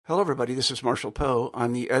Hello, everybody. This is Marshall Poe.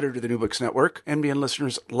 I'm the editor of the New Books Network. NBN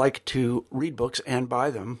listeners like to read books and buy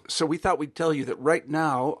them. So we thought we'd tell you that right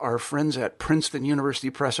now, our friends at Princeton University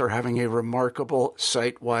Press are having a remarkable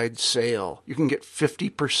site-wide sale. You can get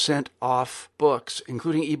 50% off books,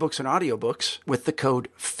 including ebooks and audiobooks, with the code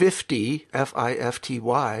 50,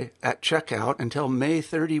 F-I-F-T-Y, at checkout until May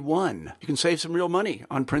 31. You can save some real money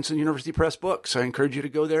on Princeton University Press books. I encourage you to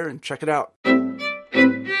go there and check it out.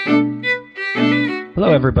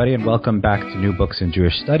 Hello, everybody, and welcome back to New Books in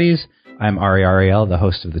Jewish Studies. I'm Ari Ariel, the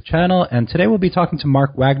host of the channel, and today we'll be talking to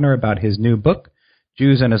Mark Wagner about his new book,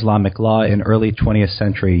 Jews and Islamic Law in Early 20th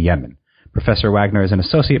Century Yemen. Professor Wagner is an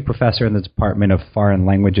associate professor in the Department of Foreign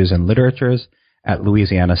Languages and Literatures at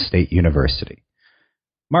Louisiana State University.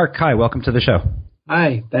 Mark, hi, welcome to the show.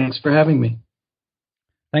 Hi, thanks for having me.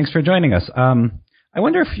 Thanks for joining us. I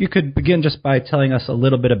wonder if you could begin just by telling us a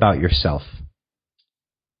little bit about yourself.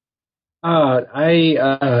 I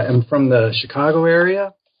am from the Chicago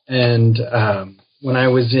area, and when I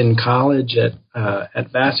was in college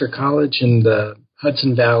at Vassar College in the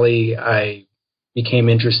Hudson Valley, I became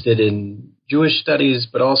interested in Jewish studies,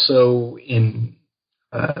 but also in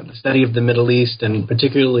the study of the Middle East, and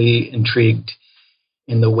particularly intrigued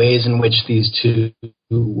in the ways in which these two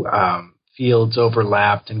fields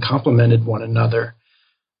overlapped and complemented one another.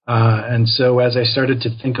 And so as I started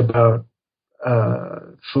to think about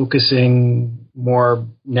focusing more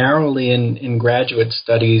narrowly in graduate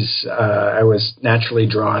studies, I was naturally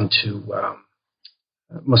drawn to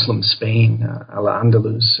Muslim Spain,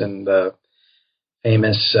 Al-Andalus, and the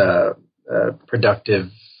famous productive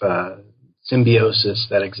symbiosis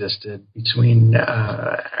that existed between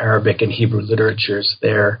Arabic and Hebrew literatures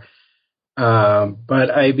there.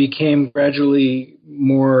 But I became gradually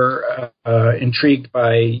more intrigued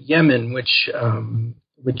by Yemen,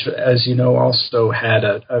 which, as you know, also had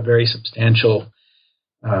a very substantial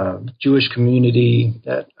Jewish community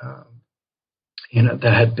that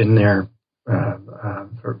that had been there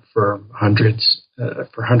for hundreds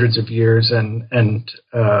of years, and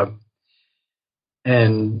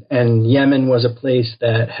Yemen was a place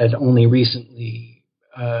that had only recently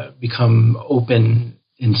become open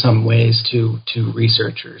in some ways to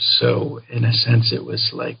researchers. So in a sense, it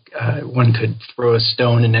was like one could throw a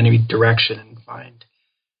stone in any direction and find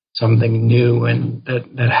something new and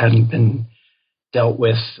that hadn't been dealt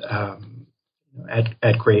with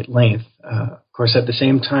at great length. Of course, at the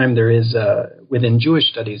same time, there is within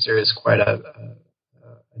Jewish studies there is quite a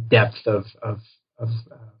depth of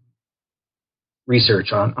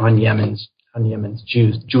research on Yemen's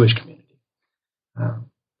Jewish community.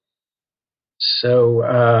 So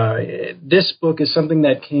this book is something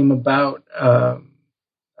that came about.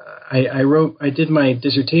 I did my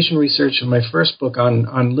dissertation research in my first book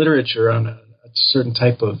on literature, on a certain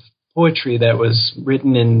type of poetry that was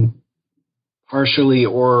written in partially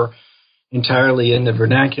or entirely in the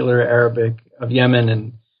vernacular Arabic of Yemen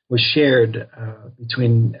and was shared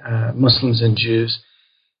between Muslims and Jews.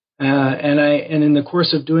 And in the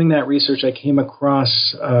course of doing that research, I came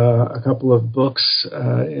across a couple of books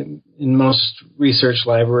in most research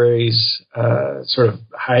libraries, sort of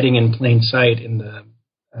hiding in plain sight in the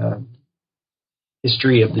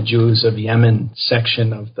history of the Jews of Yemen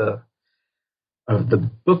section of the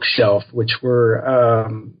bookshelf, which were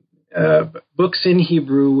books in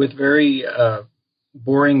Hebrew with very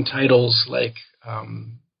boring titles like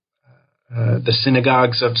The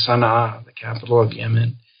Synagogues of Sana'a, the capital of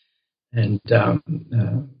Yemen, and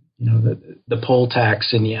the poll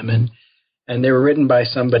tax in Yemen, and they were written by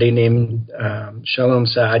somebody named Shalom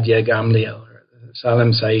Saadia Gamliel, or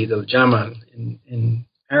Salem Said al-Jamal in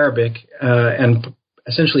Arabic, and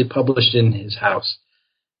essentially published in his house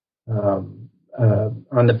on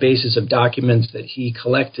the basis of documents that he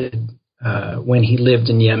collected when he lived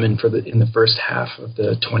in Yemen in the first half of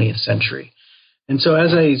the 20th century. And so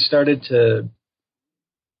as I started to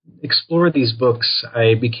explore these books,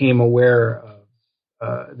 I became aware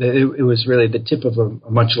of that it was really the tip of a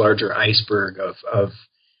much larger iceberg of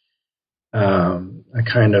a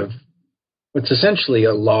kind of what's essentially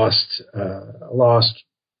a lost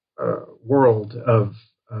world of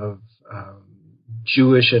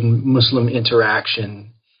Jewish and Muslim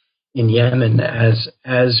interaction in Yemen,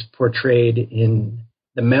 as portrayed in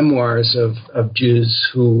the memoirs of Jews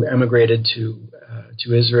who emigrated to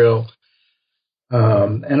Israel,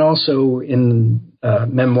 and also in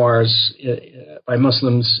memoirs by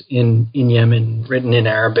Muslims in Yemen, written in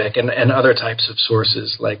Arabic, and other types of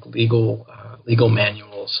sources like legal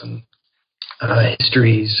manuals and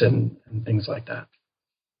histories and things like that.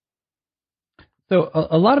 So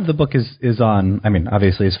a lot of the book is on, I mean,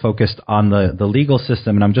 obviously is focused on the legal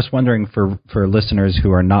system, and I'm just wondering for listeners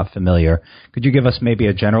who are not familiar, could you give us maybe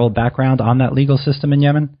a general background on that legal system in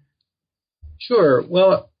Yemen? Sure.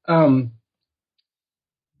 Well,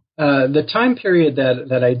 the time period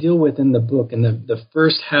that I deal with in the book, in the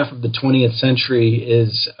first half of the 20th century,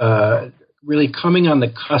 is really coming on the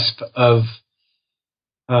cusp of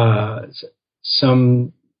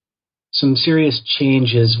some serious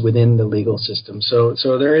changes within the legal system. So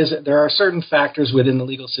there are certain factors within the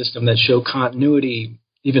legal system that show continuity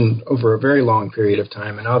even over a very long period of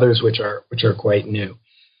time, and others which are quite new.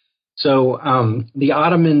 So the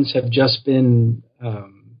Ottomans have just been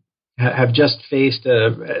have just faced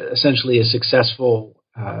essentially a successful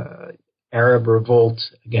Arab revolt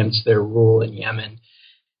against their rule in Yemen,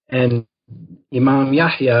 and Imam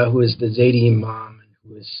Yahya, who is the Zaydi Imam, and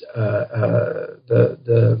who is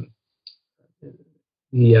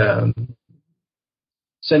the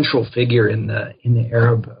central figure in the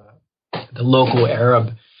Arab, the local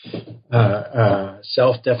Arab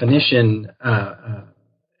self-definition,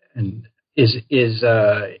 and is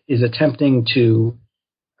attempting to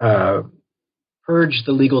purge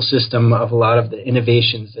the legal system of a lot of the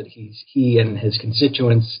innovations that he and his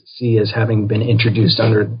constituents see as having been introduced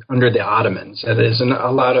under the Ottomans. That is,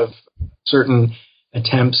 a lot of certain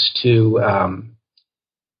attempts to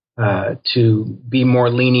be more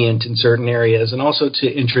lenient in certain areas, and also to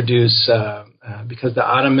introduce, because the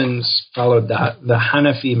Ottomans followed the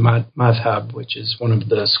Hanafi madhab, which is one of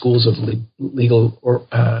the schools of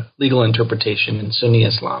legal interpretation in Sunni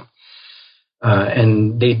Islam,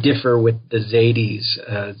 and they differ with the Zaydis.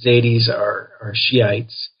 Zaydis are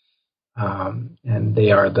Shiites, and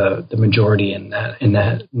they are the majority in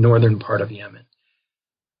that northern part of Yemen.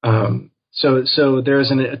 So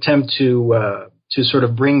there's an attempt to sort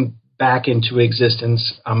of bring back into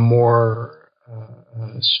existence a more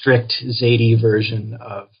strict Zaydi version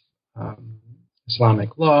of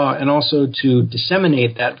Islamic law, and also to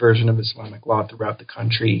disseminate that version of Islamic law throughout the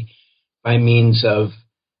country by means of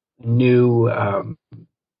new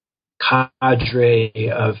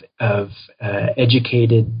cadre of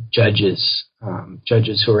educated judges,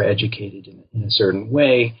 judges who are educated in a certain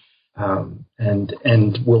way, and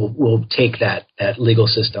will take that legal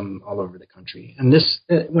system all over the country. And this,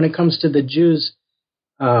 when it comes to the Jews,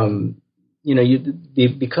 because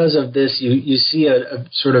of this, you see a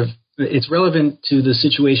sort of, it's relevant to the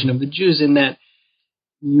situation of the Jews in that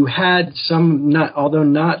you had some, although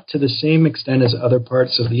not to the same extent as other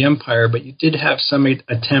parts of the empire, but you did have some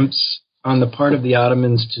attempts on the part of the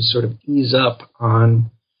Ottomans to sort of ease up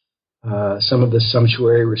on some of the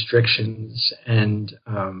sumptuary restrictions and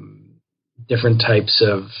different types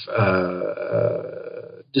of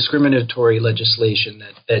discriminatory legislation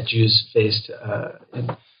that Jews faced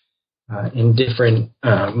in different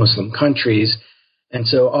Muslim countries. And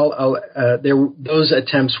so those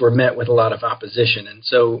attempts were met with a lot of opposition. And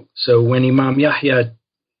so when Imam Yahya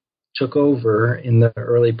took over in the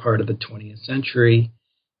early part of the 20th century,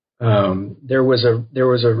 there was a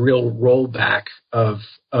real rollback of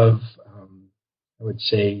I would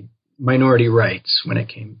say minority rights when it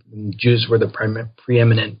came. Jews were the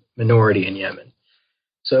preeminent minority in Yemen.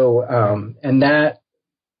 So and that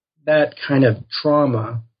kind of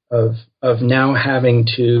trauma of now having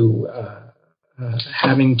to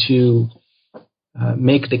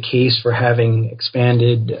make the case for having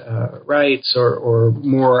expanded rights or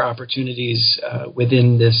more opportunities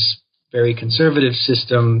within this very conservative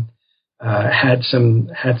system had some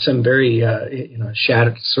very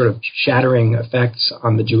shattering effects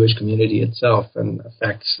on the Jewish community itself, and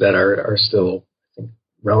effects that are still, I think,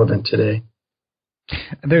 relevant today.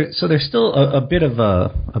 There's still a bit of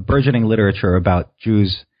a burgeoning literature about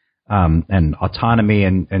Jews and autonomy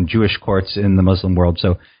and Jewish courts in the Muslim world.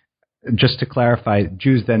 So just to clarify,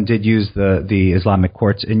 Jews then did use the Islamic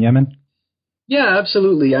courts in Yemen? Yeah,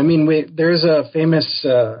 absolutely. I mean, there's a famous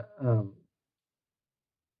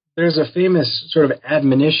sort of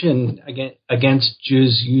admonition against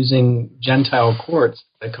Jews using Gentile courts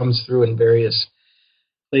that comes through in various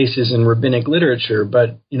places in rabbinic literature.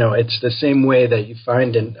 But, it's the same way that you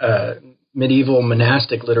find in medieval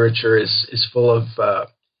monastic literature is full of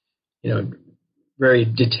very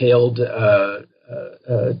detailed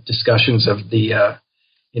discussions of the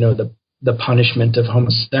punishment of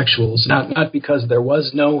homosexuals, not because there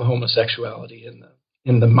was no homosexuality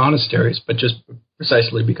in the monasteries, but just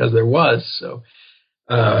precisely because there was. So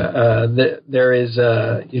there is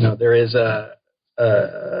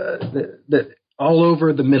all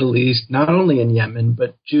over the Middle East, not only in Yemen,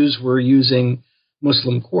 but Jews were using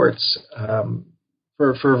Muslim courts for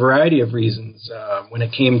a variety of reasons. When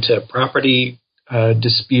it came to property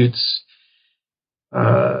disputes,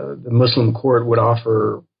 the Muslim court would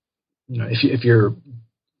offer, if you're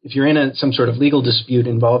in some sort of legal dispute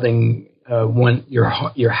involving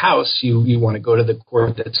your house, you want to go to the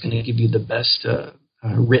court that's going to give you the best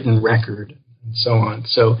written record and so on.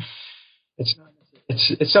 So it's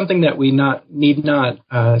something that we need not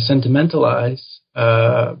sentimentalize,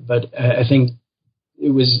 but I think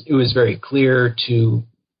it was very clear to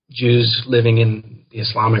Jews living in the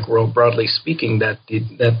Islamic world, broadly speaking, that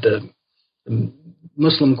the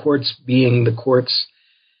Muslim courts, being the courts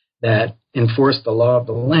that enforced the law of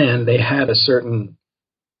the land, they had a certain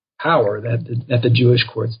power that the Jewish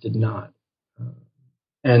courts did not,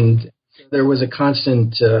 and there was a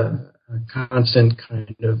constant kind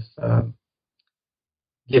of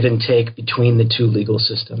give and take between the two legal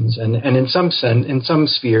systems, and in some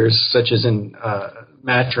spheres, such as in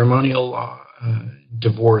matrimonial law,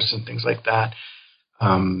 divorce, and things like that,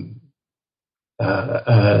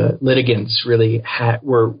 litigants really had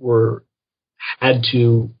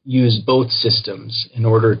to use both systems in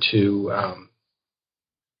order to,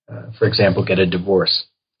 for example, get a divorce.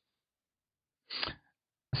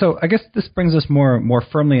 So I guess this brings us more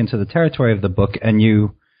firmly into the territory of the book, and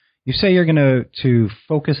you say you're going to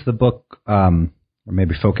focus the book, or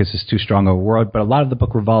maybe focus is too strong a word, but a lot of the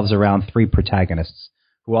book revolves around three protagonists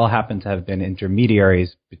who all happen to have been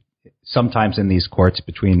intermediaries, sometimes in these courts,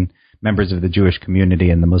 between members of the Jewish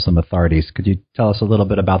community and the Muslim authorities. Could you tell us a little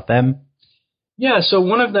bit about them? Yeah, so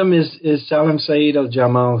one of them is Salim Said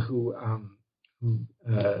al-Jamal, who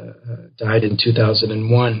died in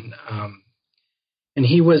 2001, and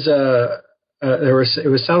he was it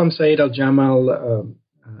was Salim Said al-Jamal,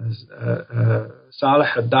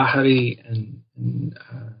 Saleh al-Dahri, and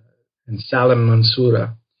Salim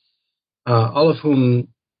Mansoura, all of whom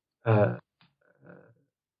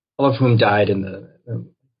died in the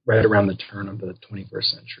right around the turn of the 21st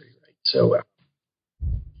century. Right, so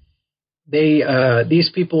these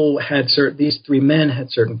three men had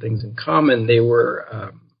certain things in common. They were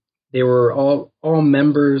all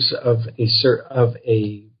members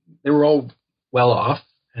they were all well off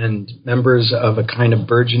and members of a kind of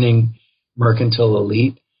burgeoning mercantile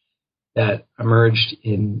elite that emerged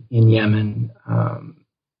in Yemen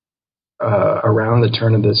around the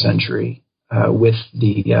turn of the century, with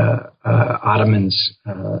the Ottomans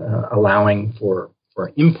allowing for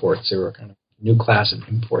imports. They were a kind of new class of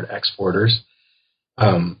import exporters,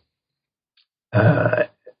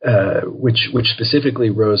 which specifically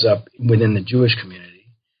rose up within the Jewish community.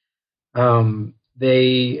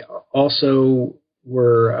 They also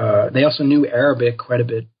knew Arabic quite a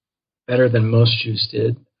bit better than most Jews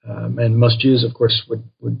did, and most Jews, of course, would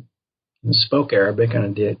spoke Arabic on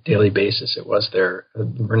a daily basis. It was their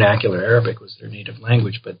vernacular Arabic was their native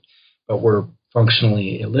language, but were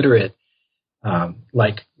functionally illiterate,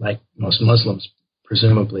 like most Muslims,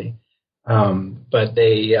 presumably. But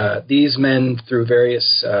these men, through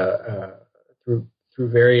various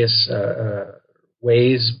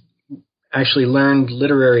ways, actually learned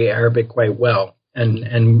literary Arabic quite well,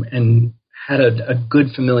 and had a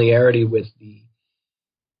good familiarity with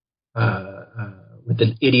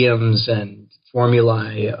the idioms and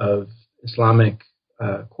formulae of Islamic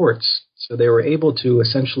courts. So they were able to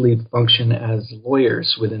essentially function as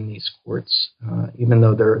lawyers within these courts, even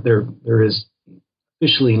though there is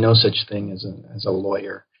officially no such thing as a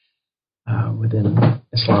lawyer within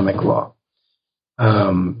Islamic law.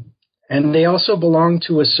 And they also belong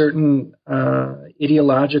to a certain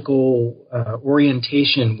ideological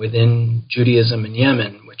orientation within Judaism in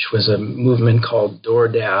Yemen, which was a movement called Dor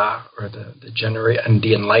De'ah, or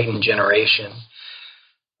the Enlightened Generation,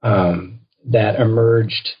 that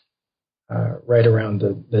emerged right around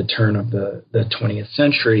the turn of the 20th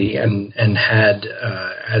century, and had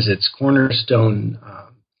as its cornerstone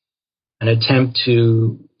an attempt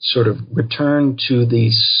to sort of return to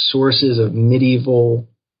the sources of medieval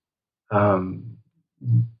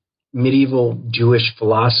Jewish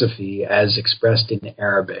philosophy as expressed in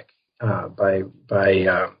Arabic by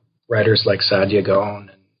writers like Saadia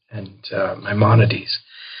Gaon and Maimonides,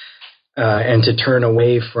 and to turn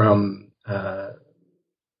away from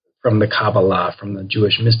the Kabbalah, from the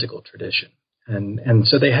Jewish mystical tradition, and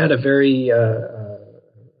so they had a very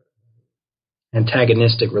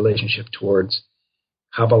antagonistic relationship towards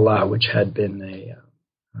Kabbalah, which had been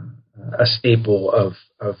a staple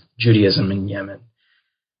of Judaism in Yemen.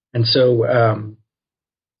 And so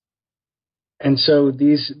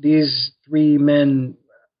these three men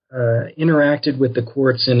interacted with the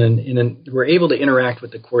courts were able to interact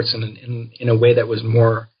with the courts in a way that was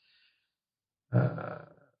more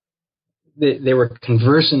they were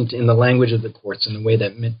conversant in the language of the courts in a way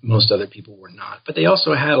that most other people were not. But they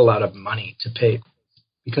also had a lot of money to pay,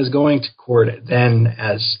 because going to court then,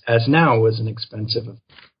 as now, was an expensive.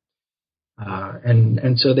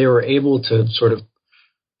 And so they were able to sort of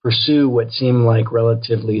pursue what seemed like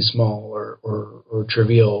relatively small or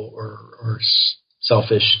trivial or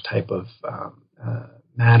selfish type of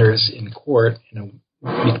matters in court,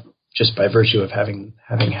 just by virtue of having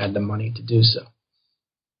had the money to do so.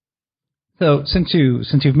 So since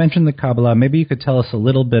you've mentioned the Kabbalah, maybe you could tell us a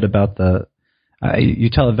little bit about you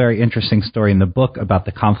tell a very interesting story in the book about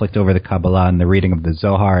the conflict over the Kabbalah and the reading of the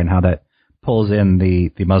Zohar and how that pulls in the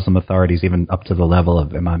Muslim authorities even up to the level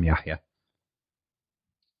of Imam Yahya.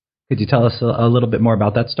 Could you tell us a little bit more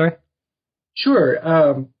about that story?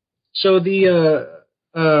 Sure. So there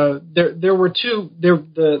were two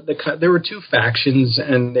factions,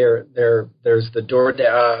 and there's the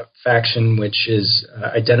Dorda faction, which is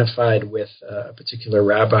identified with a particular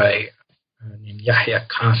rabbi named Yahya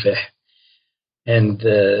Kafeh, and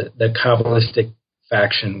the Kabbalistic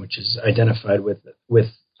faction, which is identified with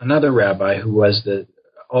another rabbi who was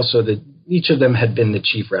each of them had been the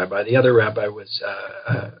chief rabbi. The other rabbi was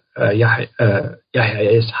Yahya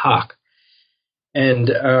Ishaq, and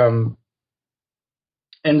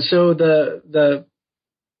so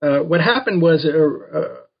what happened was at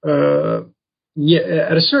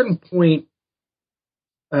a certain point,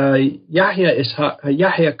 Yahya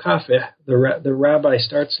Kafeh, the rabbi,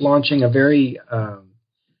 starts launching a very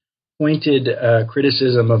pointed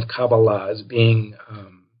criticism of Kabbalah as being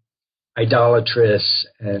idolatrous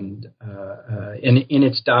and in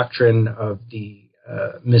its doctrine of the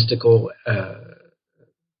mystical,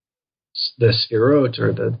 the sphirot,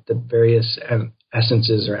 or the various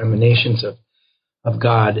essences or emanations of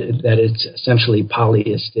God, that it's essentially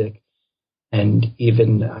polyistic and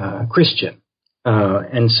even Christian,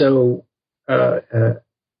 and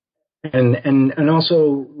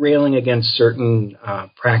also railing against certain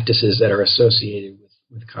practices that are associated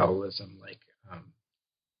with Kabbalism, like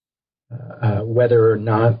whether or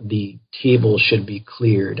not the table should be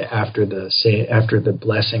cleared after the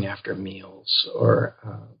blessing after meals, or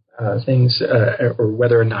things, or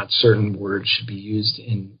whether or not certain words should be used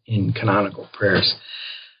in canonical prayers.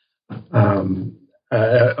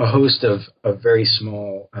 A host of very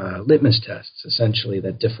small litmus tests, essentially,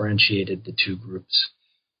 that differentiated the two groups.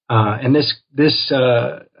 And this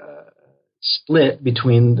split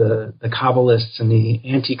between the Kabbalists and the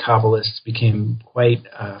anti-Kabbalists became quite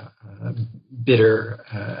bitter,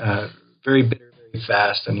 very bitter, very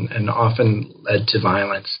fast, and often led to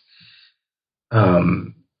violence.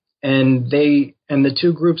 And the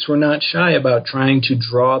two groups were not shy about trying to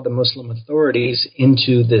draw the Muslim authorities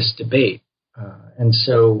into this debate. And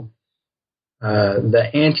so the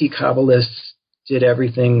anti-Kabbalists did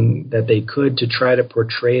everything that they could to try to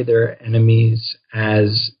portray their enemies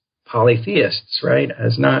as polytheists, right?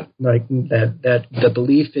 As not like that the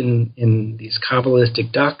belief in these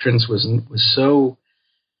Kabbalistic doctrines was so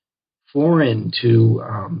foreign to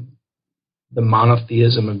the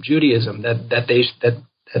monotheism of Judaism that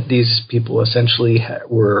these people essentially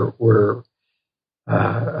were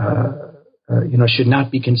should not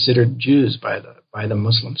be considered Jews by the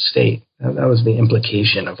Muslim state. That was the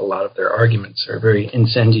implication of a lot of their arguments, or very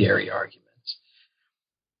incendiary arguments.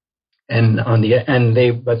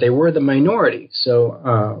 But they were the minority.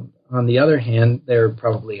 So on the other hand, they're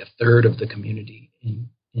probably a third of the community in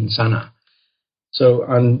Sana'a. So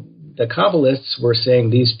the Kabbalists were saying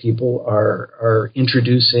these people are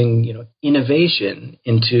introducing innovation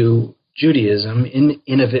into Judaism.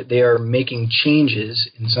 They are making changes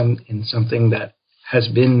in something that has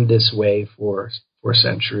been this way for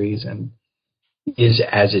centuries and is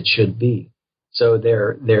as it should be. So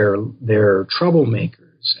they're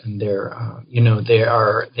troublemakers, and they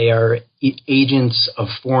are agents of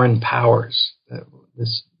foreign powers.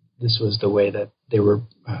 This was the way that they were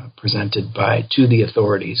presented to the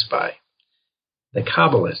authorities by the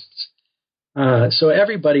Kabbalists. So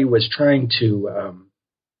everybody was trying to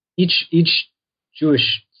each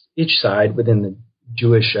side within the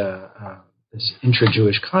Jewish this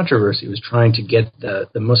intra-Jewish controversy was trying to get the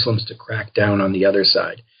Muslims to crack down on the other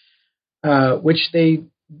side, which they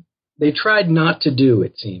tried not to do,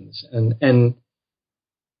 it seems. And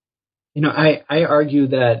I argue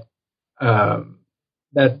that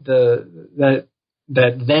that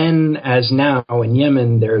then as now in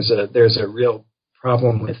Yemen there's a real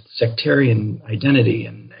problem with sectarian identity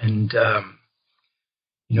and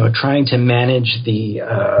trying to manage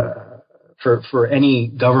for any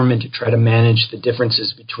government to try to manage the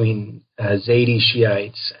differences between Zaydi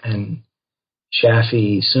Shiites and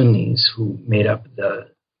Shafi'i Sunnis, who made up the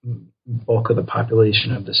bulk of the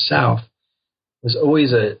population of the South, was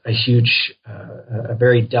always a huge, a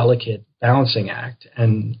very delicate balancing act.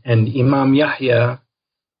 And Imam Yahya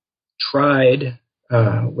tried,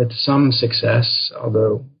 with some success,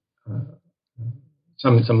 although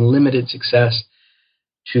some limited success,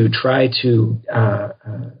 to try to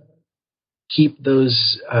keep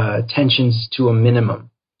those tensions to a minimum.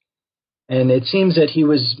 And it seems that he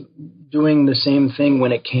was doing the same thing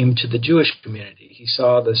when it came to the Jewish community. He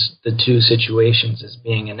saw the two situations as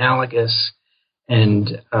being analogous,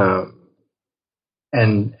 and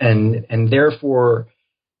therefore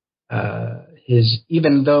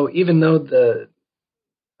even though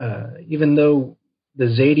the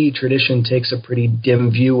Zaydi tradition takes a pretty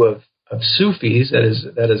dim view of Sufis, that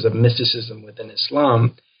is a mysticism within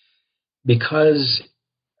Islam, because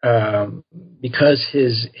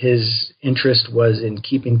his interest was in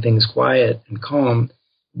keeping things quiet and calm,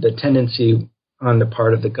 the tendency on the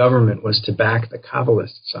part of the government was to back the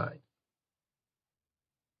Kabbalist side.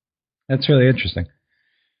 That's really interesting.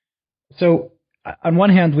 So, on one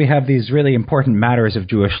hand, we have these really important matters of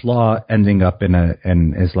Jewish law ending up in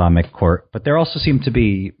an Islamic court, but there also seem to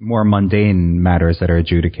be more mundane matters that are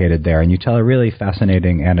adjudicated there. And you tell a really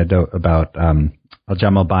fascinating anecdote about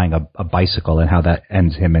Al-Jamal buying a bicycle and how that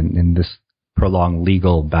ends him in this prolonged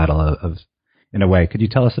legal battle in a way. Could you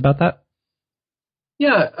tell us about that?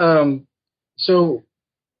 Yeah.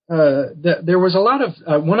 There was a lot of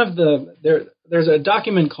there's a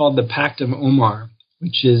document called the Pact of Omar,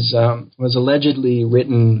 which was allegedly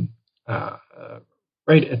written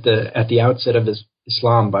right at the outset of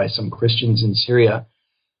Islam by some Christians in Syria,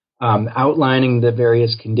 outlining the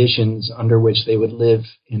various conditions under which they would live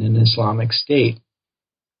in an Islamic state,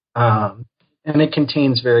 and it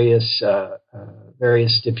contains various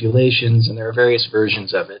stipulations, and there are various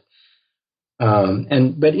versions of it.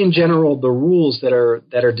 But in general, the rules that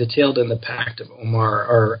are detailed in the Pact of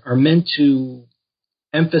Omar are meant to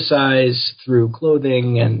emphasize through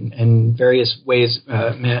clothing and various ways,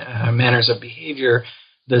 manners of behavior,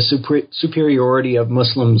 the superiority of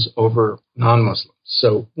Muslims over non-Muslims.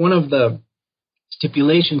 So one of the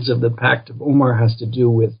stipulations of the Pact of Omar has to do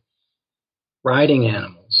with riding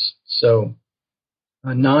animals. So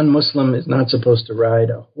a non-Muslim is not supposed to ride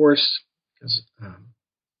a horse, because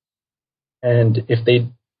and if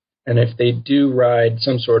they do ride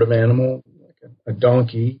some sort of animal, like a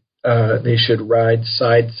donkey, they should ride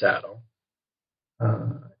side saddle.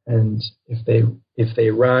 And if they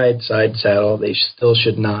ride side saddle, they still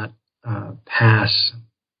should not pass.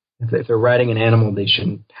 If they're riding an animal, they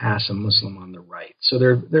shouldn't pass a Muslim on the right. So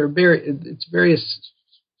it's various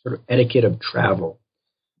sort of etiquette of travel,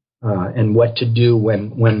 and what to do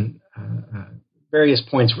when various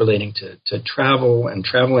points relating to travel and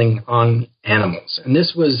traveling on animals. And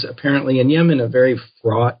this was apparently in Yemen a very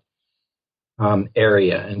fraught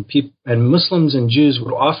area, and Muslims and Jews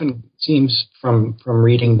would often, seems from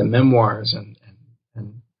reading the memoirs, and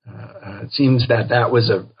it seems that was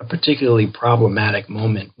a particularly problematic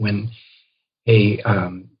moment when a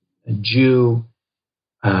Jew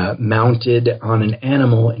mounted on an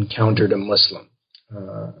animal encountered a Muslim,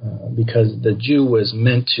 because the Jew was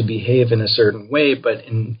meant to behave in a certain way, but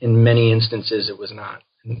in many instances it was not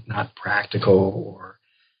practical, or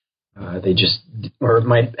it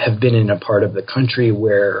might have been in a part of the country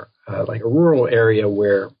where, like a rural area,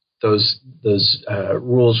 where those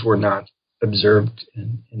rules were not observed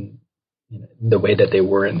in the way that they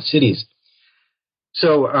were in cities.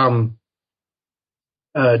 So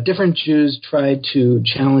different Jews tried to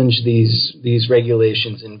challenge these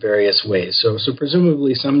regulations in various ways. So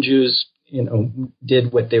presumably some Jews,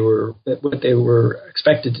 did what they were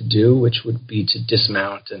expected to do, which would be to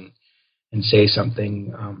dismount and say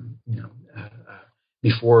something,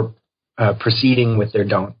 before proceeding with their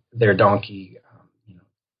donkey,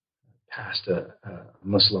 past a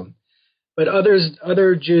Muslim. But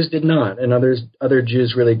other Jews did not, and other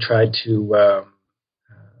Jews really tried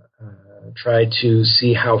to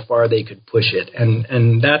see how far they could push it,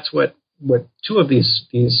 and that's what two of these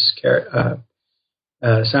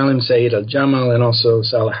Salim Said al-Jamal and also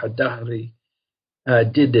Salah ad-Dahri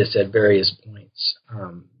did this at various points.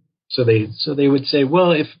 So they would say,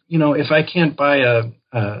 well, if I can't buy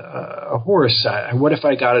a horse, what if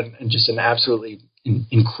I got just an absolutely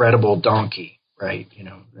incredible donkey, right?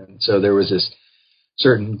 And so there was this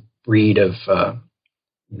certain breed of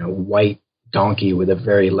white donkey with a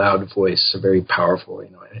very loud voice, a very powerful,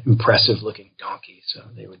 impressive looking donkey. So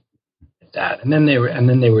they would get that, and then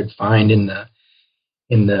they would find in the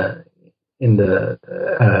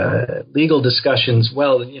legal discussions,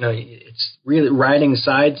 well, it's really riding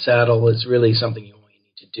side saddle is really something you only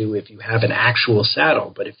need to do if you have an actual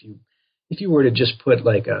saddle. But if you were to just put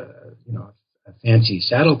like a fancy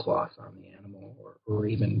saddlecloth on the animal, or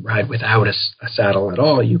even ride without a saddle at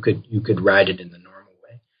all, you could ride it in the normal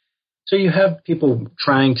way. So you have people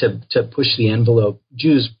trying to push the envelope,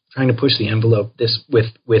 Jews trying to push the envelope this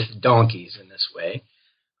with donkeys in this way.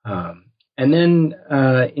 And then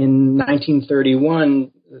in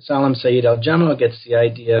 1931, Salim Said al-Jamal gets the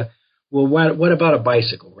idea, well, what about a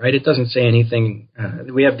bicycle, right? It doesn't say anything.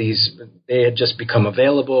 We have these, they had just become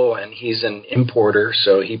available, and he's an importer,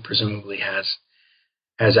 so he presumably has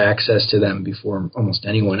access to them before almost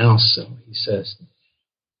anyone else. So he says,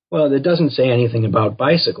 well, it doesn't say anything about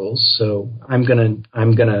bicycles, so I'm gonna,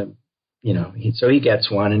 so he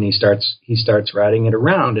gets one, and he starts riding it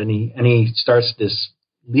around, and he starts this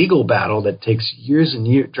legal battle that takes years and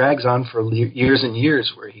years, drags on for years and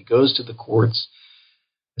years, where he goes to the courts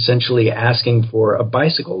essentially asking for a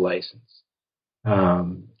bicycle license,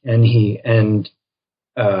 and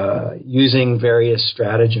using various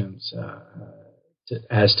stratagems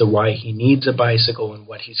as to why he needs a bicycle and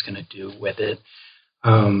what he's going to do with it.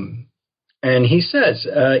 And he says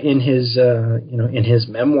in his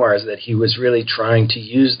memoirs that he was really trying to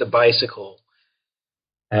use the bicycle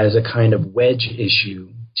as a kind of wedge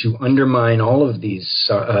issue to undermine all of these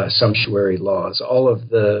sumptuary laws, all of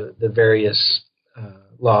the various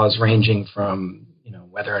laws ranging from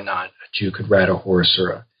whether or not a Jew could ride a horse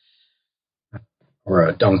or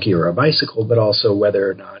a donkey or a bicycle, but also whether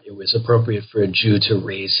or not it was appropriate for a Jew to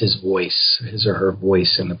raise his or her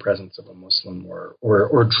voice in the presence of a Muslim, or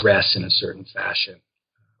dress in a certain fashion,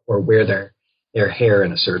 or wear their hair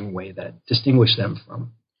in a certain way that distinguished them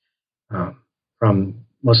from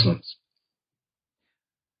Muslims.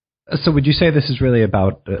 So would you say this is really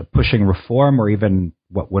about pushing reform, or even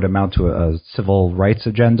what would amount to a civil rights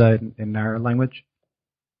agenda in our language?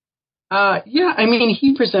 Yeah, I mean,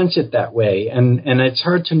 he presents it that way, and it's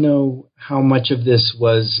hard to know how much of this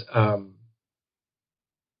was, how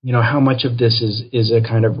much of this is a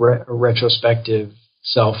kind of a retrospective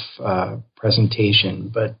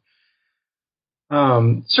self-presentation. But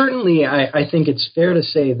certainly, I think it's fair to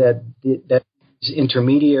say that these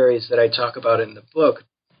intermediaries that I talk about in the book,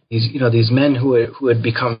 these men who had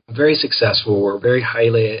become very successful, were very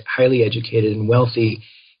highly educated and wealthy,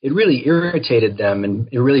 it really irritated them, and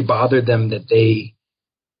it really bothered them that they,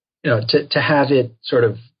 to have it sort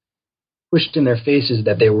of pushed in their faces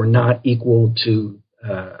that they were not equal to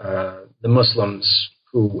the Muslims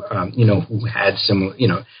who had similar,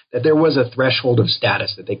 that there was a threshold of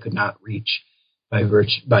status that they could not reach by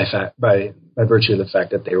virtue of the fact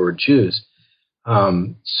that they were Jews.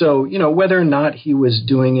 So whether or not he was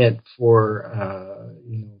doing it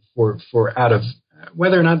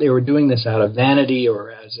whether or not they were doing this out of vanity,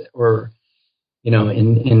 or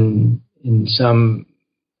in some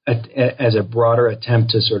as a broader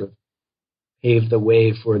attempt to sort of pave the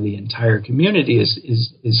way for the entire community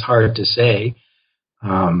is hard to say.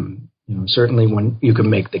 Certainly when you can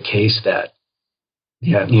make the case that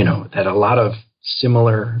that a lot of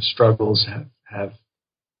similar struggles have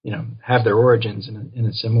their origins in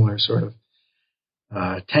a similar sort of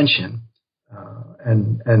tension,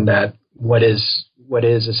 and that what is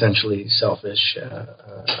essentially selfish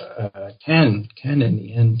can in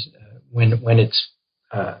the end, when it's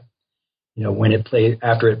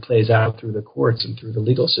after it plays out through the courts and through the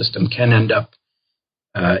legal system, can end up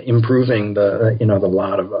improving the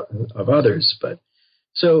lot of others. But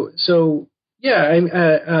so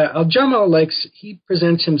al-Jamal he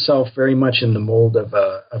presents himself very much in the mold of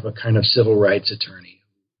a kind of civil rights attorney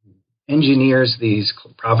who engineers these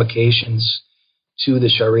provocations to the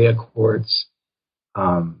Sharia courts,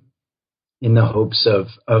 in the hopes of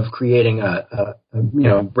creating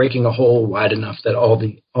breaking a hole wide enough that all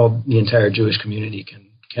the entire Jewish community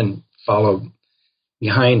can follow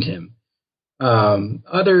behind him.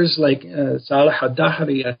 Others like Salah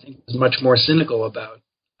al-Dahri, I think, was much more cynical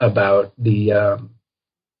about the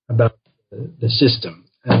system,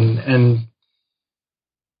 and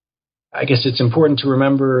I guess it's important to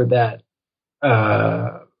remember that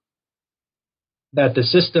the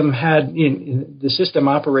system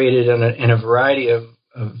operated in a variety of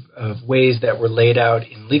ways that were laid out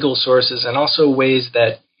in legal sources, and also ways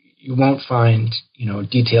that you won't find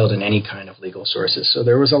detailed in any kind of legal sources. So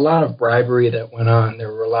there was a lot of bribery that went on.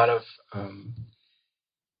 There were a lot of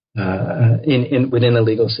within the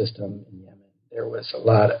legal system in Yemen. There were a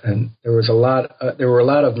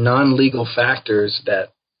lot of non-legal factors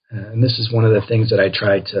that, and this is one of the things that I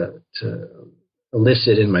tried to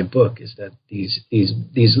elicit in my book, is that these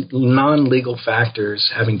non-legal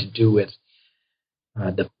factors having to do with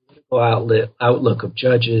the political outlook of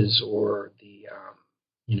judges, or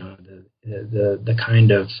the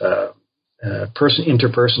kind of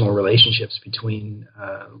interpersonal relationships between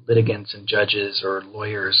litigants and judges, or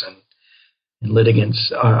lawyers and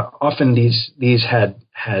litigants. Often these had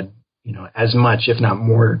as much, if not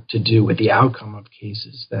more, to do with the outcome of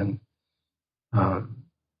cases than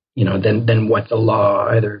what the law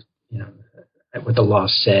what the law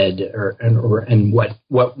said, and what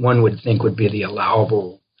one would think would be the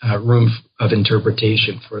allowable room of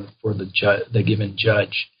interpretation for the given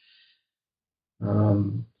judge.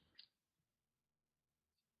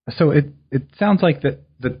 So it sounds like that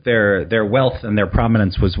their wealth and their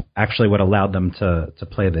prominence was actually what allowed them to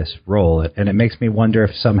play this role, and it makes me wonder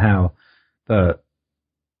if somehow the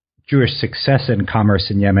Jewish success in commerce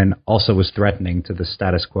in Yemen also was threatening to the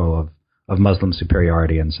status quo of Muslim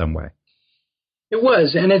superiority in some way. It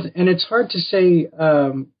was, and it's hard to say.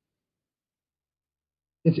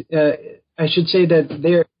 I should say that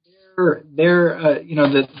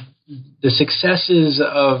the successes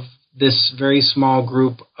of this very small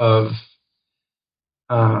group of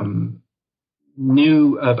a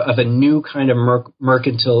new kind of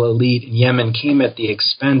mercantile elite in Yemen came at the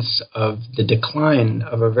expense of the decline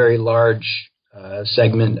of a very large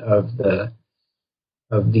segment of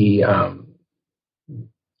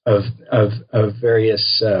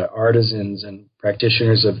various artisans and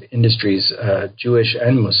practitioners of industries, Jewish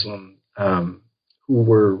and Muslim, who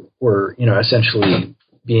were essentially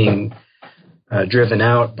being driven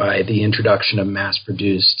out by the introduction of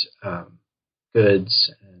mass-produced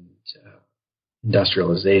goods and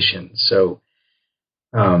industrialization. So,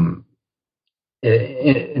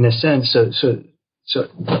 in a sense,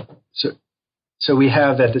 so we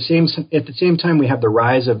have at the same time we have the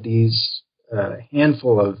rise of these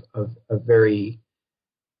handful of very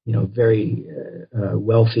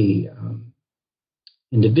wealthy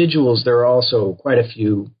individuals. There are also quite a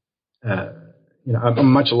few. A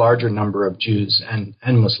much larger number of Jews and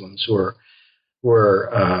Muslims who were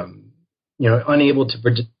unable to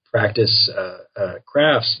practice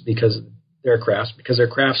crafts because their crafts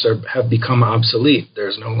have become obsolete.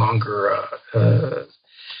 There's no longer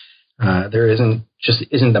there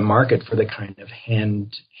isn't the market for the kind of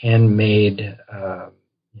handmade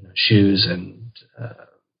shoes and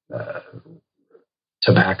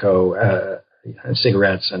tobacco,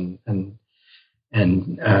 cigarettes and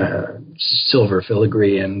silver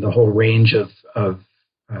filigree and the whole range of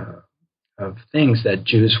things that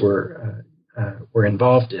Jews were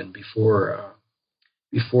involved in before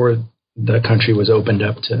the country was opened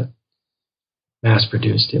up to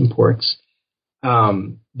mass-produced imports.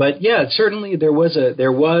 But yeah, certainly there was a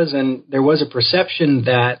perception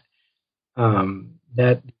that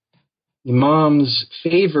that imams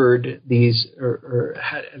favored these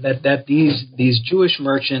that these Jewish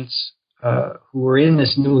merchants who were in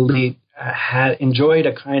this new elite had enjoyed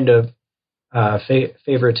a kind of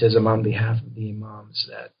favoritism on behalf of the imams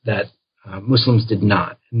that Muslims did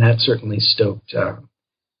not, and that certainly stoked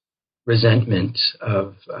resentment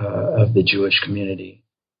of the Jewish community.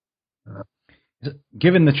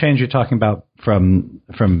 Given the change you're talking about from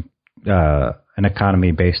an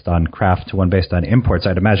economy based on craft to one based on imports,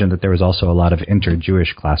 I'd imagine that there was also a lot of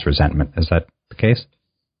inter-Jewish class resentment. Is that the case?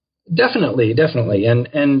 Definitely,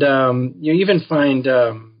 and you even find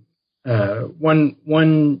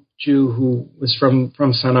one Jew who was from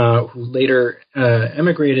Sana'a who later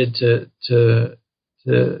emigrated to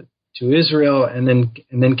Israel and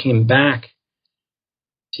then came back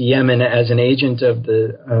to Yemen as an agent of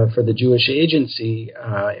for the Jewish Agency.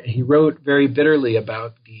 He wrote very bitterly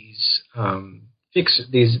about these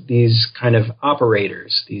kind of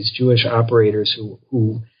operators, these Jewish operators who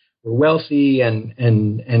were wealthy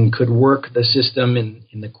and could work the system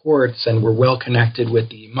in the courts and were well connected with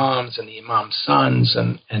the imams and the imams' sons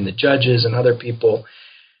and the judges and other people.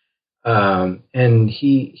 And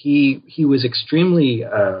he was extremely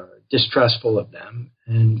distrustful of them.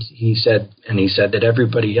 And he said that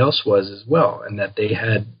everybody else was as well, and that they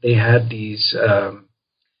had these,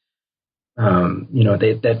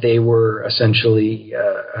 that they were essentially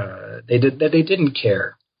that they didn't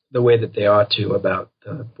care the way that they ought to about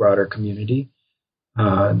the broader community,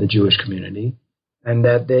 the Jewish community, and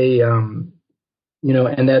that they, and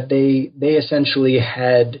that they essentially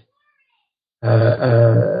had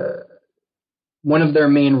one of their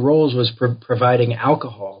main roles was providing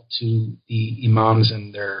alcohol to the imams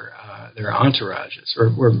and their entourages,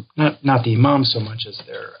 or not the imams so much as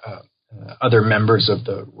their other members of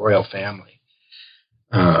the royal family,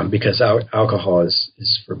 because alcohol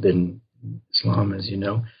is forbidden in Islam, as you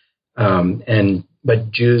know,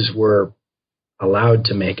 but Jews were allowed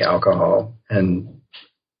to make alcohol and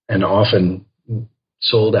often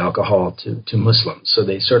sold alcohol to Muslims. So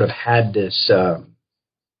they sort of had this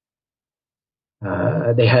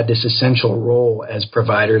essential role as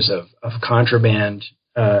providers of contraband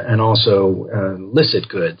and also illicit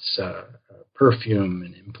goods, perfume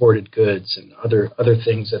and imported goods and other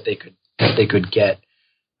things that they could get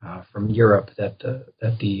from Europe that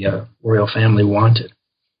the royal family wanted.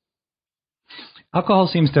 Alcohol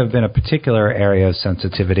seems to have been a particular area of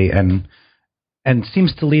sensitivity and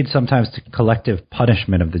seems to lead sometimes to collective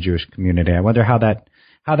punishment of the Jewish community. I wonder how that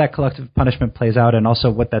collective punishment plays out, and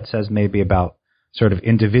also what that says maybe about sort of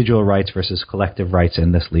individual rights versus collective rights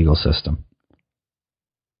in this legal system.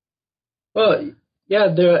 Well, yeah.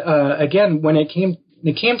 Again, when it came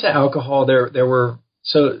to alcohol, there were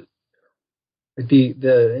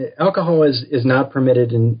the alcohol is not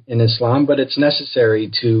permitted in Islam, but it's necessary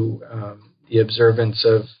to the observance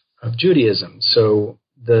of Judaism. So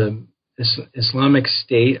the Islamic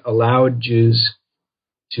State allowed Jews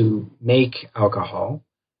to make alcohol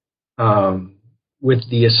with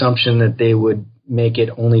the assumption that they would make it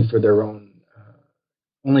only for their own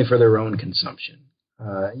consumption.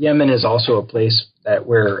 Yemen is also a place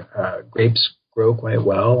where grapes grow quite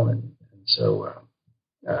well, and so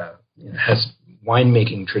has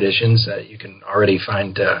winemaking traditions that you can already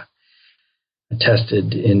find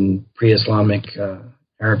attested in pre-Islamic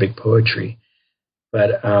Arabic poetry.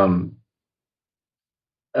 But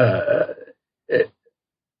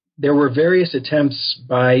there were various attempts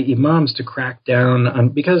by imams to crack down on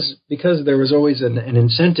because there was always an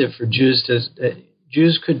incentive for Jews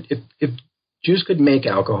if Jews could make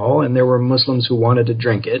alcohol, and there were Muslims who wanted to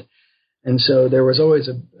drink it, and so there was always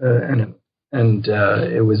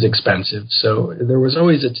it was expensive, so there was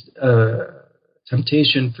always a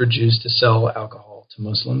temptation for Jews to sell alcohol to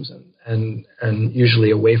Muslims, and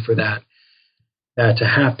usually a way for that to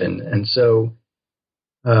happen, and so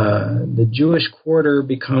the Jewish quarter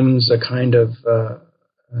becomes a kind of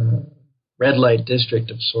red light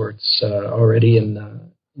district of sorts already in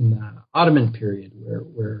the Ottoman period,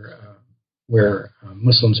 where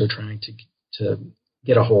Muslims are trying to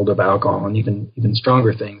get a hold of alcohol and even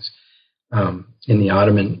stronger things in the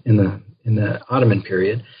Ottoman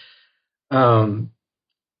period, and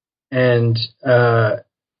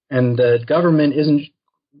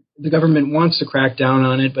the government wants to crack down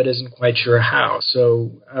on it, but isn't quite sure how.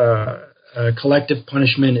 So collective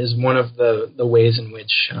punishment is one of the ways in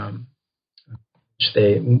which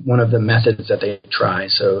one of the methods that they try.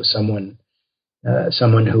 So someone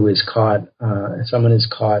is caught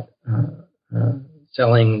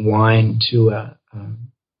selling wine to a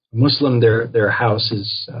Muslim, their house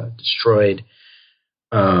is destroyed,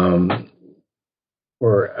 or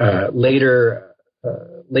later,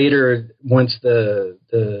 once the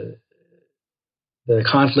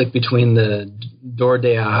conflict between the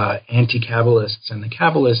Dordea anti-Kabbalists and the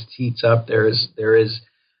Kabbalists heats up, there is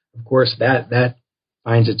of course that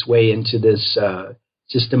finds its way into this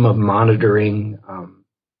system of monitoring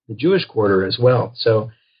the Jewish quarter as well.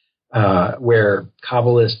 So where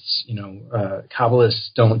Kabbalists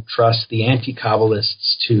don't trust the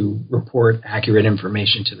anti-Kabbalists to report accurate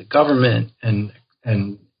information to the government, and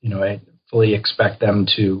I fully expect them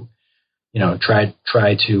to try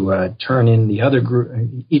to turn in the other group.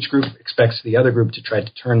 Each group expects the other group to try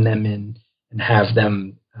to turn them in and have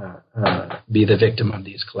them be the victim of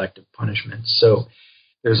these collective punishments. So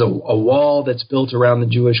there's a wall that's built around the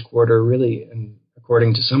Jewish quarter, really, and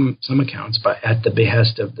according to some accounts, at the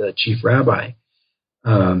behest of the chief rabbi,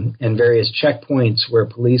 and various checkpoints where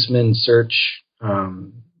policemen search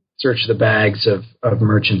the bags of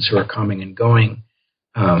merchants who are coming and going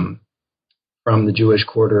from the Jewish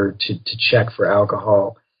quarter to check for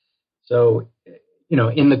alcohol. So,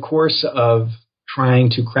 in the course of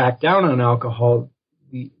trying to crack down on alcohol,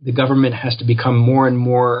 the government has to become more and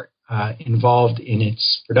more involved in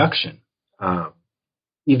its production,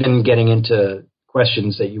 even getting into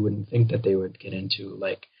questions that you wouldn't think that they would get into,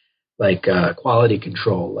 like quality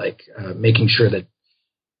control, like making sure that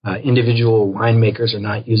individual winemakers are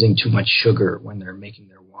not using too much sugar when they're making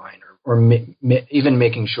their wine, or even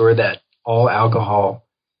making sure that all alcohol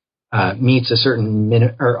meets a certain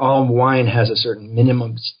or all wine has a certain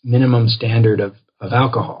minimum standard of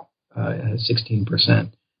alcohol,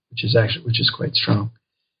 16%, which is quite strong.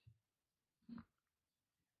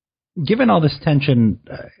 Given all this tension,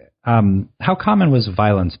 how common was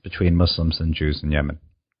violence between Muslims and Jews in Yemen?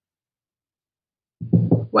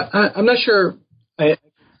 Well, I'm not sure I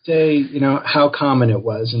could say, how common it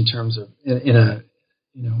was in terms of I'm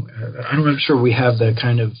not sure we have the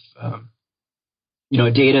kind of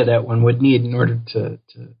data that one would need in order to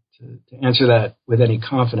answer that with any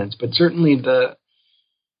confidence. But certainly the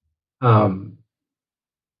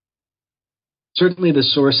certainly the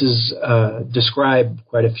sources describe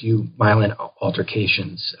quite a few violent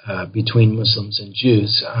altercations between Muslims and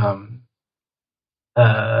Jews,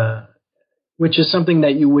 which is something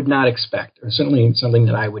that you would not expect, or certainly something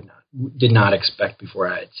that I did not expect before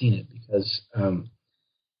I had seen it, because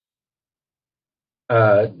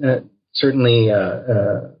certainly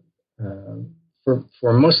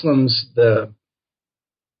for Muslims, there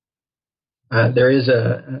is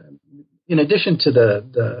in addition to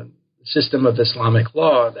the system of Islamic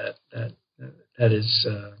law that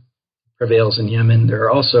prevails in Yemen, there are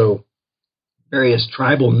also various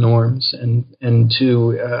tribal norms, and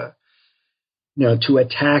to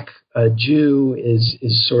attack a Jew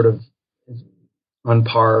is sort of on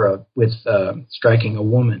par with striking a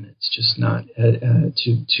woman. It's just not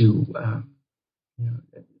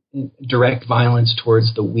direct violence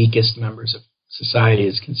towards the weakest members of society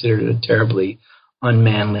is considered a terribly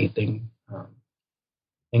unmanly thing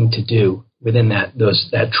to do within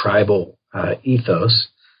that tribal ethos,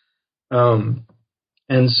 and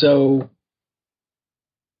so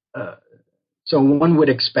one would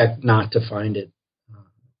expect not to find it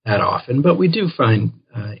that often, but we do find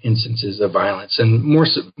instances of violence, and more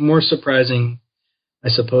surprising, I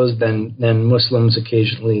suppose, than Muslims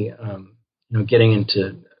occasionally, getting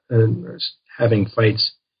into starting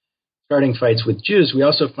fights with Jews. We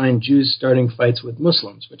also find Jews starting fights with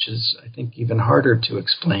Muslims, which is, I think, even harder to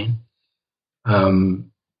explain.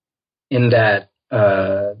 In that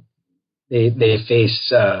they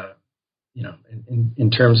face,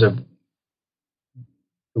 in terms of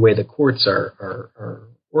the way the courts are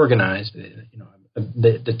organized,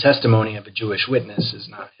 the testimony of a Jewish witness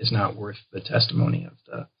is not worth the testimony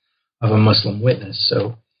of a Muslim witness.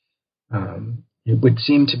 So it would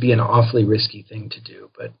seem to be an awfully risky thing to do,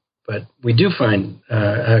 but we do find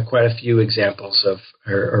quite a few examples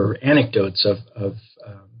or anecdotes of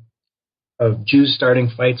Jews starting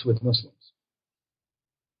fights with Muslims.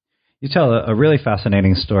 You tell a really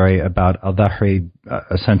fascinating story about al-Dhahri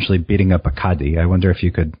essentially beating up a Qadi. I wonder if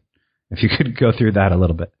you could go through that a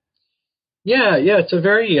little bit. Yeah, it's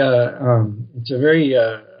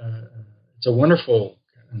a wonderful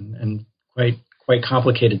and quite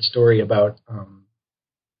complicated story about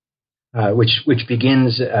which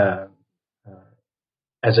begins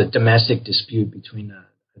as a domestic dispute between a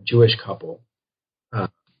Jewish couple,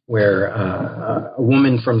 where a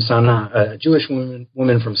woman from Sana'a, a Jewish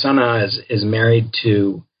woman from Sana'a, is married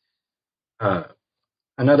to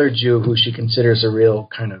another Jew who she considers a real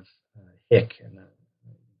kind of hick and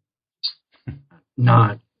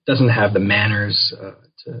doesn't have the manners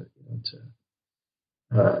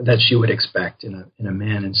that she would expect in a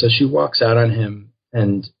man, and so she walks out on him,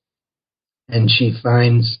 and she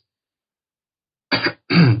finds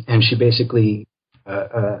and she basically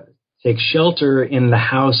takes shelter in the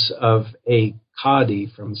house of a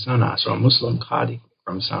Qadi from Sana'a, so a Muslim Qadi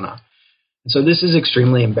from Sana'a. And so this is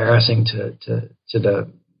extremely embarrassing to the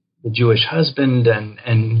Jewish husband,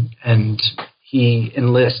 and he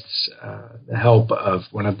enlists the help of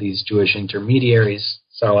one of these Jewish intermediaries,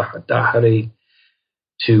 Salah al-Dhahri,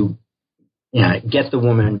 to get the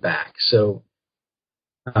woman back. So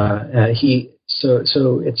on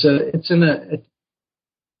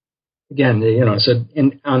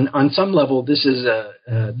some level, this is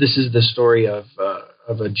the story of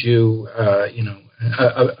a Jew,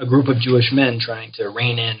 a group of Jewish men trying to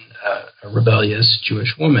rein in a rebellious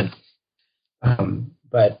Jewish woman.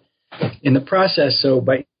 But in the process, so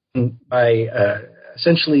by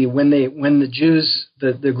essentially when the Jews,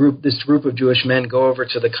 this group of Jewish men go over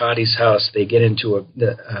to the Qadi's house, they get into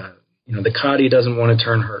the Qadi doesn't want to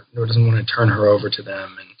turn her over to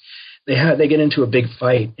them, and they get into a big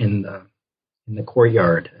fight in the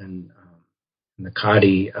courtyard, and the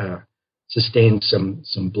Qadi sustains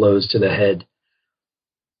some blows to the head,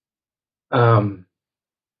 and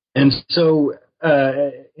so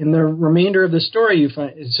in the remainder of the story, you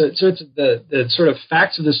find it's the sort of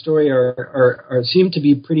facts of the story are seem to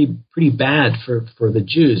be pretty bad for the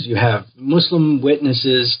Jews. You have Muslim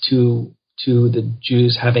witnesses to the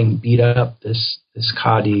Jews having beat up this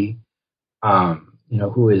Qadi,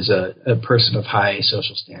 who is a person of high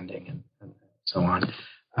social standing and so on.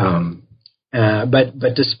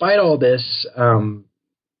 But despite all this,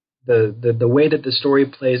 the way that the story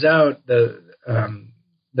plays out, the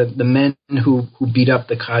men who beat up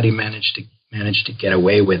the Qadi managed to get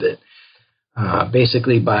away with it,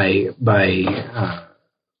 basically by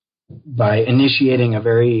initiating a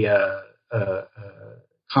very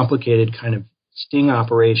complicated kind of sting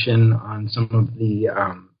operation on some of the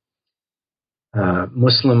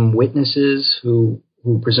Muslim witnesses who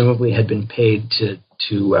presumably had been paid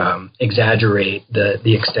to exaggerate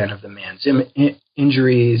the extent of the man's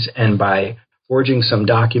injuries, and by forging some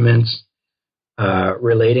documents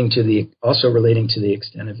relating to the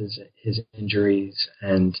extent of his injuries,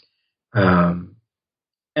 and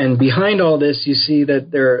behind all this, you see that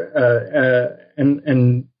there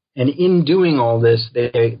and in doing all this,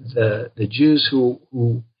 the Jews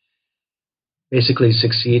who basically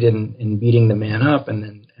succeed in beating the man up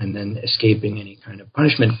and then escaping any kind of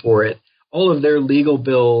punishment for it, all of their legal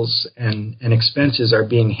bills and expenses are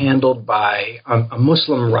being handled by a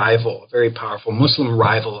Muslim rival, a very powerful Muslim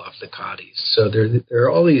rival of the Qadis. So there are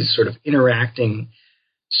all these sort of interacting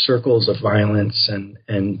circles of violence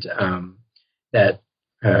and that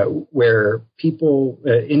where people,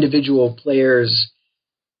 individual players,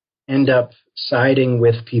 end up siding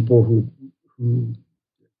with people who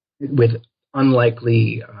with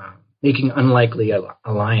unlikely, making unlikely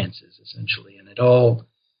alliances, essentially, and it all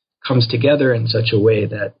comes together in such a way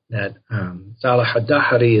that Salah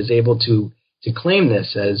ad-Dahri is able to claim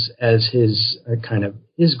this as his kind of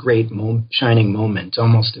his great shining moment,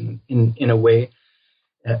 almost in a way,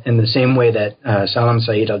 in the same way that Salam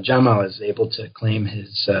Saeed al-Jamal is able to claim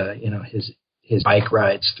his bike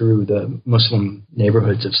rides through the Muslim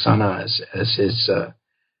neighborhoods of Sana'a as his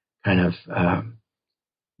kind of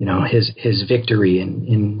his victory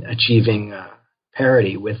in achieving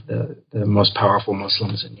parity with the most powerful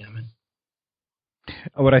Muslims in Yemen.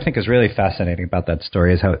 What I think is really fascinating about that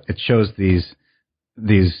story is how it shows these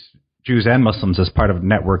Jews and Muslims as part of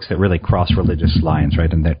networks that really cross religious lines,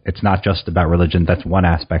 right? And that it's not just about religion, that's one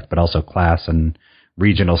aspect, but also class and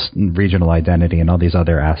regional identity and all these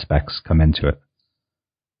other aspects come into it.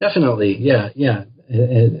 Definitely, yeah.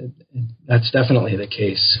 That's definitely the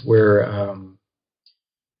case where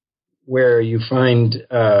you find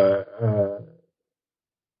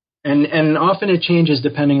and often it changes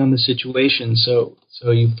depending on the situation. So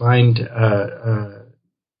you find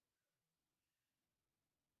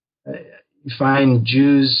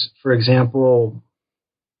Jews, for example,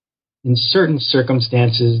 in certain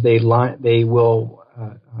circumstances they will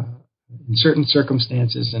in certain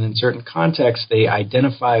circumstances and in certain contexts they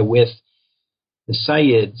identify with the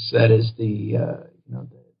Sayyids, that is the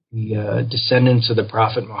descendants of the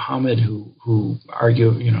Prophet Muhammad who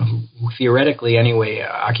argue, who theoretically anyway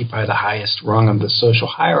occupy the highest rung of the social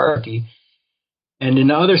hierarchy. And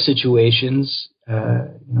in other situations,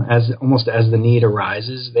 as the need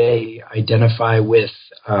arises, they identify with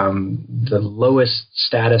the lowest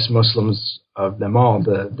status Muslims of them all,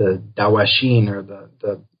 the Dawashin, or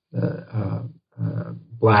the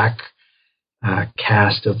black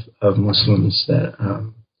caste of Muslims that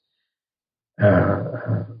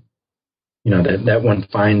that one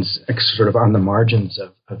finds sort of on the margins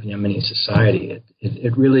of Yemeni society.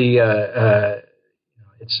 It really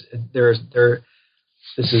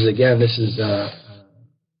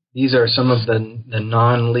these are some of the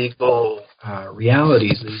non-legal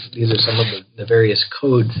realities. These are some of the various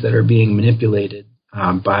codes that are being manipulated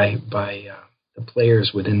by the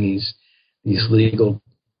players within these legal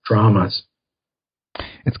dramas.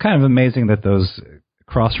 It's kind of amazing that those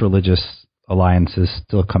cross-religious alliances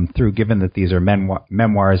still come through, given that these are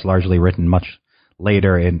memoirs largely written much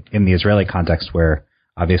later in the Israeli context, where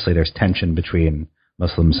obviously there's tension between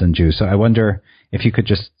Muslims and Jews. So I wonder if you could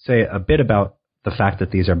just say a bit about the fact that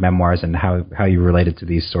these are memoirs and how you related to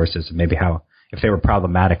these sources, and maybe if they were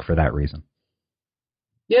problematic for that reason.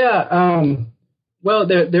 Yeah, well,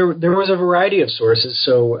 there was a variety of sources.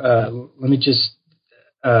 So let me just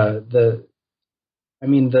the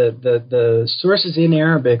sources in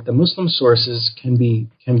Arabic, the Muslim sources can be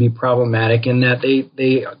problematic in that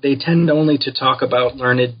they tend only to talk about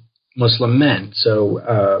learned Muslim men. So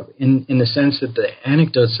in the sense that the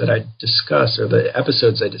anecdotes that I discuss, or the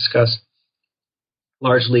episodes I discuss,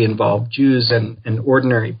 largely involve Jews and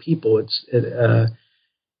ordinary people,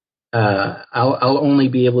 I'll only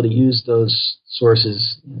be able to use those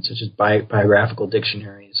sources, such as biographical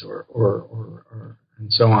dictionaries or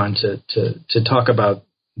and so on, to talk about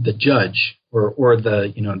the judge or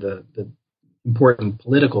the important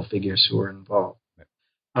political figures who are involved.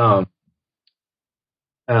 And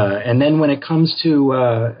then when it comes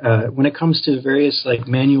to various like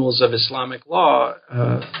manuals of Islamic law,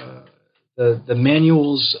 the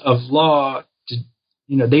manuals of law,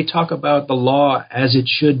 they talk about the law as it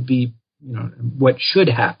should be, what should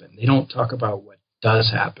happen. They don't talk about what does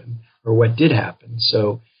happen or what did happen.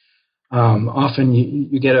 So often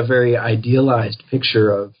you get a very idealized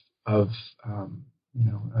picture of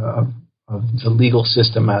the legal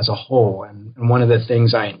system as a whole. And one of the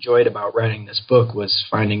things I enjoyed about writing this book was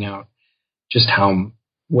finding out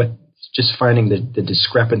finding the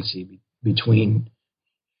discrepancy between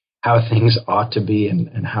how things ought to be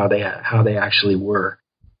and how they actually were,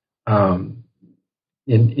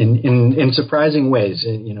 in surprising ways.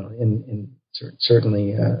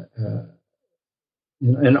 Certainly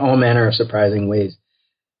in all manner of surprising ways.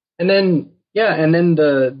 And then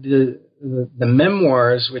the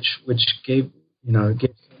memoirs, which gave so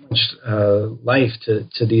much life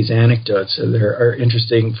to these anecdotes. So they are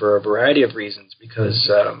interesting for a variety of reasons, because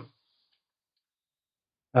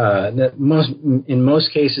in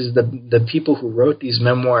most cases the people who wrote these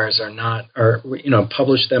memoirs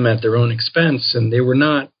published them at their own expense, and they were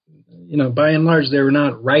not, by and large, they were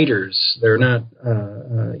not writers. They're not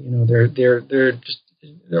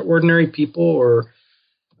they're ordinary people, or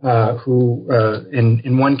who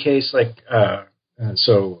in one case,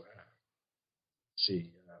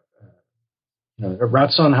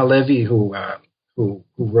 Ratson Halevi, who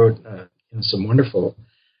wrote some wonderful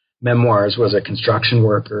memoirs, was a construction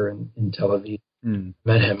worker in Tel Aviv.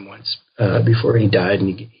 Met him once before he died,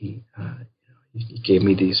 and he gave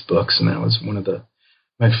me these books, and that was one of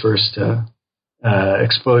my first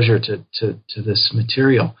exposure to this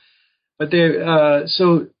material. But they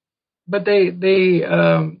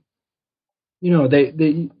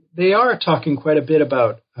are talking quite a bit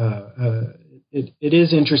about. It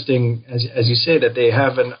is interesting, as you say, that they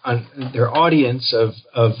have their audience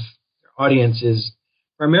is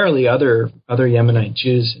primarily other Yemenite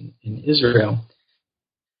Jews in Israel,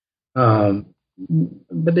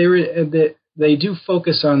 but they do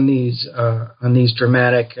focus on these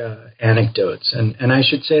dramatic anecdotes, and I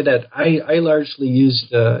should say that I largely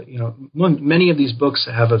used many of these books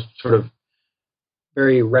have a sort of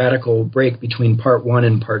very radical break between part 1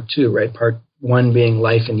 and part 2, right? Part 1 being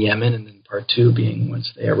life in Yemen, and then part 2 being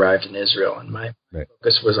once they arrived in Israel. And my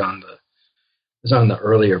focus was on the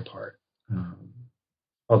earlier part.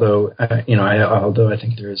 Although I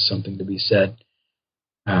think there is something to be said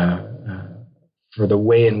for the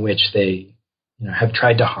way in which they have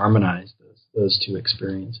tried to harmonize those two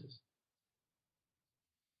experiences.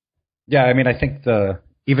 Yeah, I mean, I think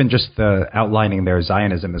even just the outlining their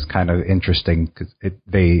Zionism is kind of interesting, because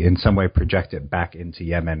they in some way project it back into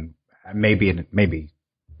Yemen. Maybe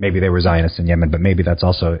they were Zionists in Yemen, but maybe that's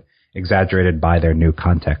also exaggerated by their new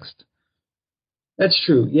context. That's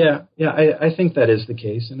true. Yeah. I think that is the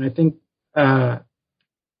case, and I think I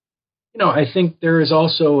think there is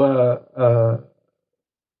also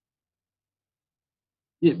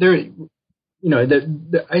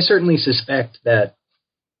I certainly suspect that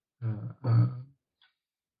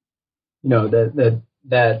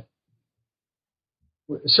that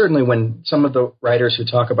certainly when some of the writers who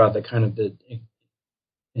talk about the kind of the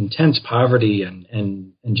intense poverty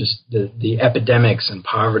and just the epidemics and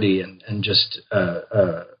poverty and just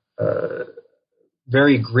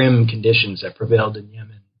very grim conditions that prevailed in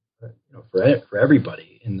Yemen, for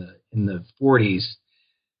everybody in the 40s.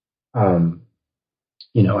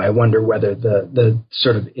 I wonder whether the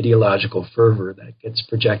sort of ideological fervor that gets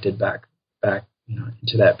projected back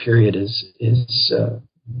into that period is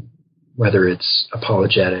whether it's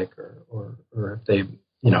apologetic or if they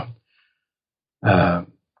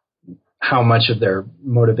how much of their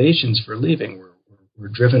motivations for leaving were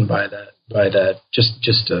driven by that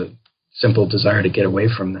just a simple desire to get away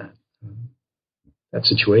from that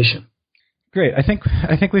situation. Great. I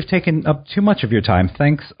think we've taken up too much of your time.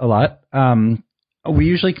 Thanks a lot. We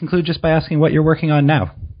usually conclude just by asking what you're working on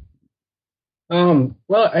now.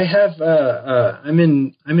 Well, I have. I'm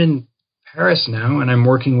in Paris now, and I'm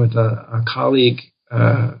working with a colleague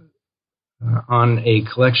on a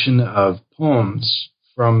collection of poems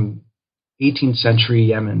from 18th century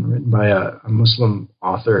Yemen, written by a Muslim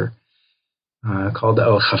author called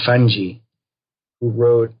Al-Khafanji, who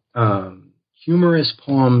wrote humorous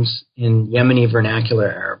poems in Yemeni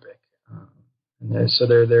vernacular Arabic. So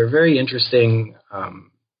they're very interesting on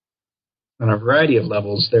a variety of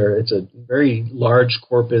levels. It's a very large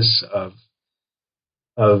corpus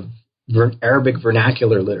of Arabic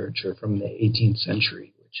vernacular literature from the 18th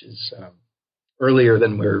century, which is earlier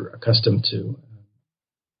than we're accustomed to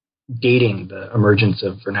dating the emergence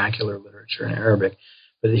of vernacular literature in Arabic.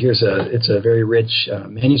 But it's a very rich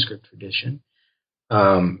manuscript tradition,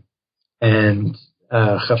 and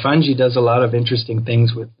Khafanji does a lot of interesting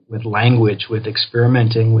things with language, with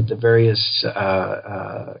experimenting with the various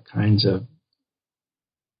kinds of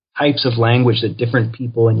types of language that different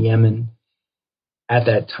people in Yemen at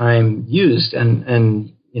that time used.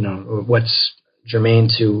 And what's germane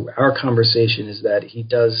to our conversation is that he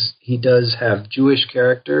does have Jewish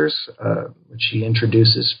characters, which he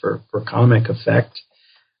introduces for comic effect,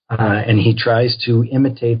 and he tries to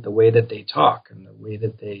imitate the way that they talk and the way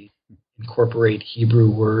that they incorporate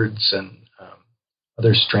Hebrew words and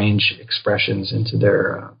other strange expressions into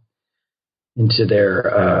their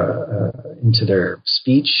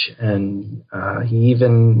speech, and he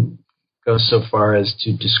even goes so far as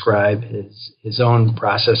to describe his own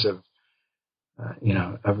process of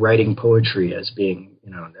writing poetry as being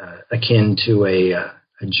akin to a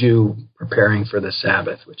Jew preparing for the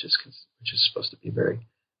Sabbath, which is supposed to be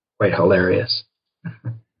quite hilarious.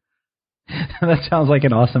 That sounds like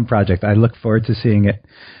an awesome project. I look forward to seeing it.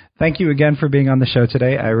 Thank you again for being on the show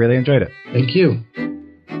today. I really enjoyed it. Thank you.